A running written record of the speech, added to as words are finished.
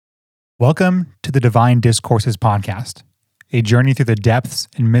Welcome to the Divine Discourses podcast, a journey through the depths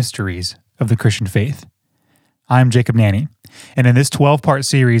and mysteries of the Christian faith. I'm Jacob Nanny, and in this 12-part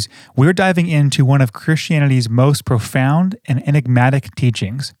series, we're diving into one of Christianity's most profound and enigmatic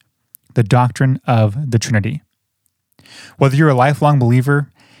teachings, the doctrine of the Trinity. Whether you're a lifelong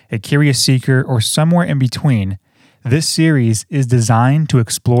believer, a curious seeker, or somewhere in between, this series is designed to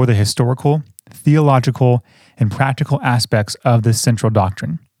explore the historical, theological, and practical aspects of this central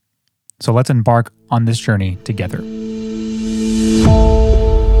doctrine. So let's embark on this journey together.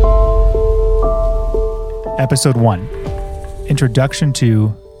 Episode 1, Introduction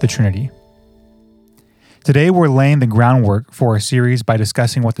to the Trinity. Today we're laying the groundwork for a series by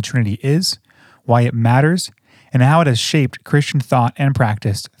discussing what the Trinity is, why it matters, and how it has shaped Christian thought and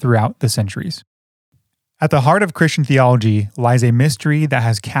practice throughout the centuries. At the heart of Christian theology lies a mystery that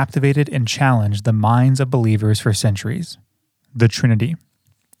has captivated and challenged the minds of believers for centuries: the Trinity.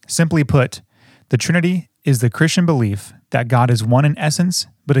 Simply put, the Trinity is the Christian belief that God is one in essence,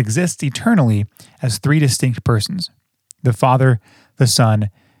 but exists eternally as three distinct persons: the Father, the Son,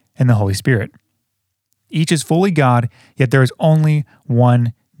 and the Holy Spirit. Each is fully God, yet there is only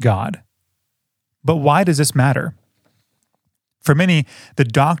one God. But why does this matter? For many, the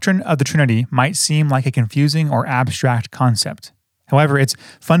doctrine of the Trinity might seem like a confusing or abstract concept. However, it's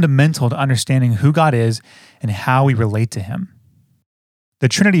fundamental to understanding who God is and how we relate to Him. The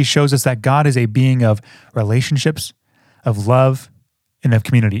Trinity shows us that God is a being of relationships, of love, and of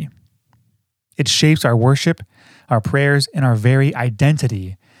community. It shapes our worship, our prayers, and our very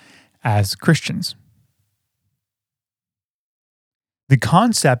identity as Christians. The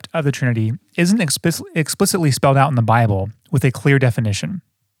concept of the Trinity isn't explicitly spelled out in the Bible with a clear definition.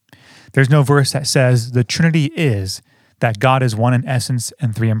 There's no verse that says the Trinity is that God is one in essence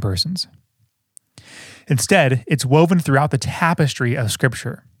and three in persons. Instead, it's woven throughout the tapestry of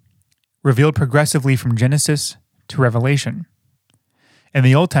Scripture, revealed progressively from Genesis to Revelation. In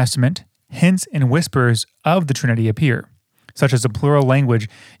the Old Testament, hints and whispers of the Trinity appear, such as the plural language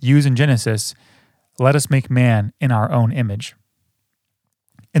used in Genesis, "Let us make man in our own image."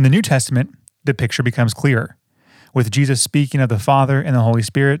 In the New Testament, the picture becomes clearer, with Jesus speaking of the Father and the Holy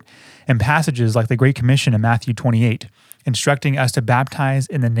Spirit, and passages like the Great Commission in Matthew 28, instructing us to baptize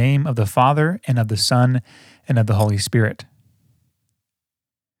in the name of the Father and of the Son and of the Holy Spirit.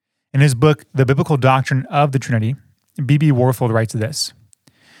 In his book, The Biblical Doctrine of the Trinity, B.B. Warfield writes this: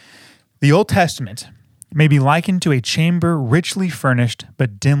 "The Old Testament may be likened to a chamber richly furnished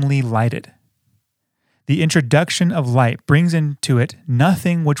but dimly lighted. The introduction of light brings into it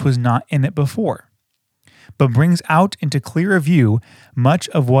nothing which was not in it before, but brings out into clearer view much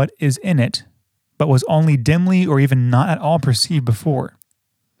of what is in it, but was only dimly or even not at all perceived before.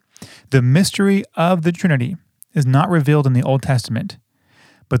 The mystery of the Trinity is not revealed in the Old Testament,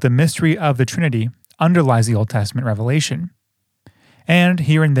 but the mystery of the Trinity underlies the Old Testament revelation, and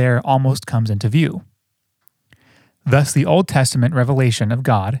here and there almost comes into view. Thus, the Old Testament revelation of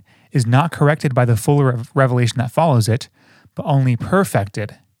God is not corrected by the fuller revelation that follows it, but only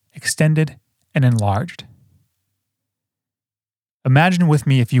perfected, extended, and enlarged." Imagine with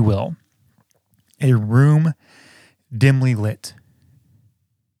me, if you will, a room dimly lit.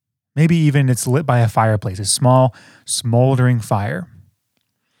 Maybe even it's lit by a fireplace, a small, smoldering fire.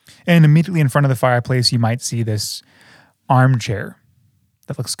 And immediately in front of the fireplace, you might see this armchair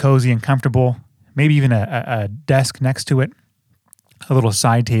that looks cozy and comfortable, maybe even a desk next to it, a little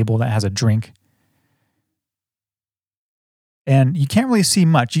side table that has a drink. And you can't really see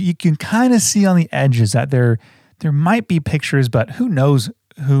much. You can kind of see on the edges that there might be pictures, but who knows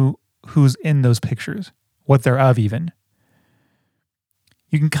who's in those pictures, what they're of even.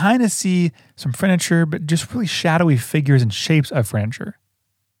 You can kind of see some furniture, but just really shadowy figures and shapes of furniture.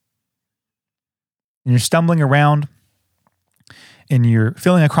 And you're stumbling around, and you're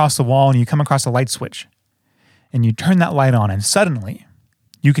feeling across the wall, and you come across a light switch, and you turn that light on, and suddenly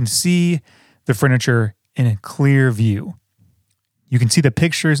you can see the furniture in a clear view. You can see the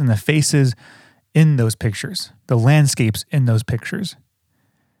pictures and the faces in those pictures, the landscapes in those pictures.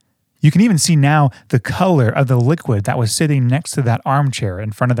 You can even see now the color of the liquid that was sitting next to that armchair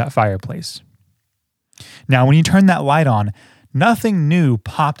in front of that fireplace. Now, when you turn that light on, nothing new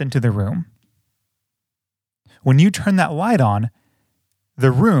popped into the room. When you turn that light on,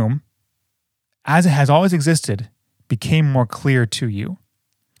 the room, as it has always existed, became more clear to you.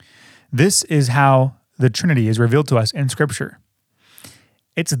 This is how the Trinity is revealed to us in Scripture.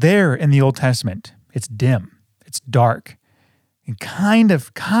 It's there in the Old Testament. It's dim. It's dark. And kind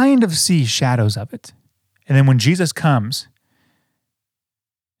of see shadows of it. And then when Jesus comes,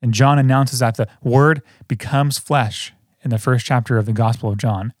 and John announces that the Word becomes flesh in the first chapter of the Gospel of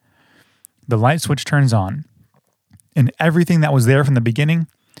John, the light switch turns on, and everything that was there from the beginning,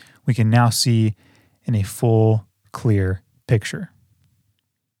 we can now see in a full, clear picture.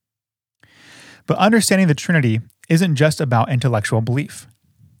 But understanding the Trinity isn't just about intellectual belief.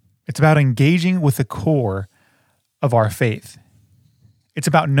 It's about engaging with the core of our faith. It's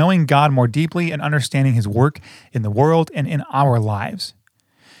about knowing God more deeply and understanding His work in the world and in our lives.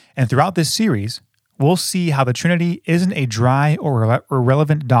 And throughout this series, we'll see how the Trinity isn't a dry or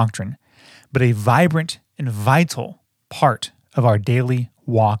irrelevant doctrine, but a vibrant and vital part of our daily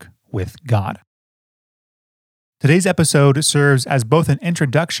walk with God. Today's episode serves as both an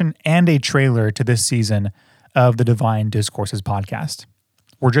introduction and a trailer to this season of the Divine Discourses podcast.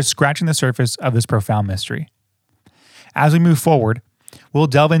 We're just scratching the surface of this profound mystery. As we move forward, we'll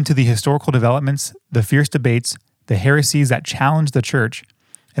delve into the historical developments, the fierce debates, the heresies that challenged the church,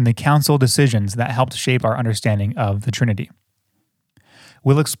 and the council decisions that helped shape our understanding of the Trinity.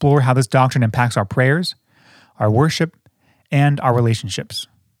 We'll explore how this doctrine impacts our prayers, our worship, and our relationships.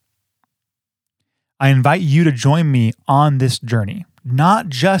 I invite you to join me on this journey, not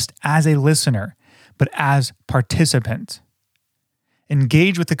just as a listener, but as participant.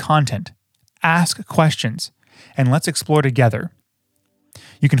 Engage with the content, ask questions, and let's explore together.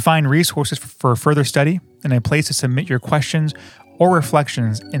 You can find resources for further study and a place to submit your questions or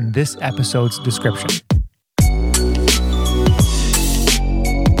reflections in this episode's description.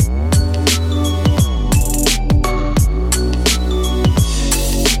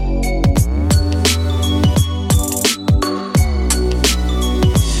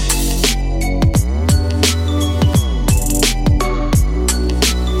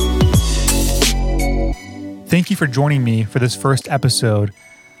 Thank you for joining me for this first episode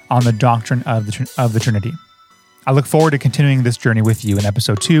on the doctrine of the Trinity. I look forward to continuing this journey with you in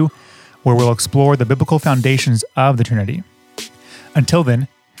episode 2, where we'll explore the biblical foundations of the Trinity. Until then,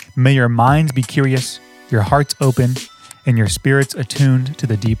 may your minds be curious, your hearts open, and your spirits attuned to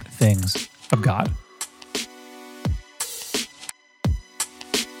the deep things of God.